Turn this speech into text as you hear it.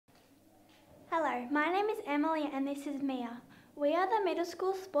Hello, my name is Emily and this is Mia. We are the middle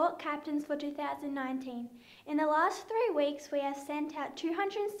school sport captains for 2019. In the last 3 weeks, we have sent out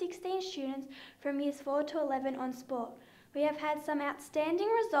 216 students from years 4 to 11 on sport. We have had some outstanding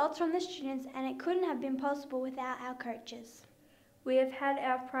results from the students and it couldn't have been possible without our coaches. We have had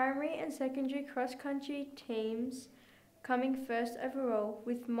our primary and secondary cross-country teams coming first overall,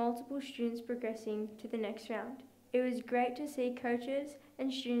 with multiple students progressing to the next round. It was great to see coaches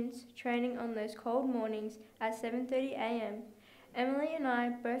and students training on those cold mornings at 7:30 a.m. Emily and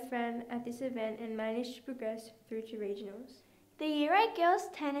I both ran at this event and managed to progress through to regionals. The Year 8 girls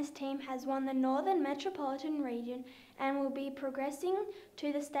tennis team has won the Northern Metropolitan Region and will be progressing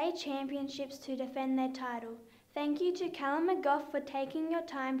to the state championships to defend their title. Thank you to Callum McGough for taking your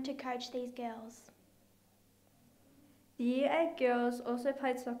time to coach these girls. The Year 8 girls also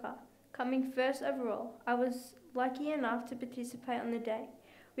played soccer, coming first overall. I was lucky enough to participate on the day.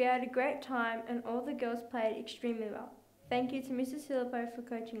 We had a great time and all the girls played extremely well. Thank you to Mrs. Filippo for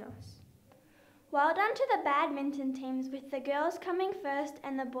coaching us. Well done to the badminton teams, with the girls coming first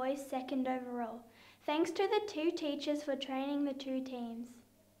and the boys second overall. Thanks to the 2 teachers for training the 2 teams.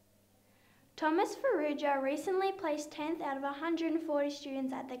 Thomas Ferrugia recently placed 10th out of 140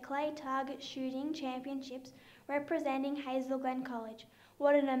 students at the Clay Target Shooting Championships representing Hazel Glen College.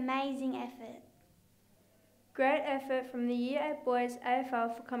 What an amazing effort. Great effort from the Year 8 boys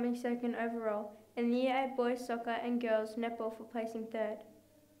AFL for coming second overall and the Year 8 boys soccer and girls netball for placing third.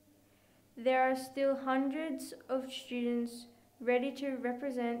 There are still hundreds of students ready to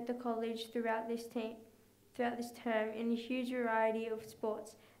represent the college throughout this term in a huge variety of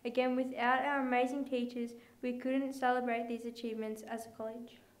sports. Again, without our amazing teachers, we couldn't celebrate these achievements as a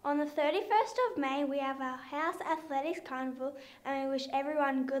college. On the 31st of May, we have our House Athletics Carnival and we wish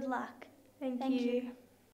everyone good luck. Thank you.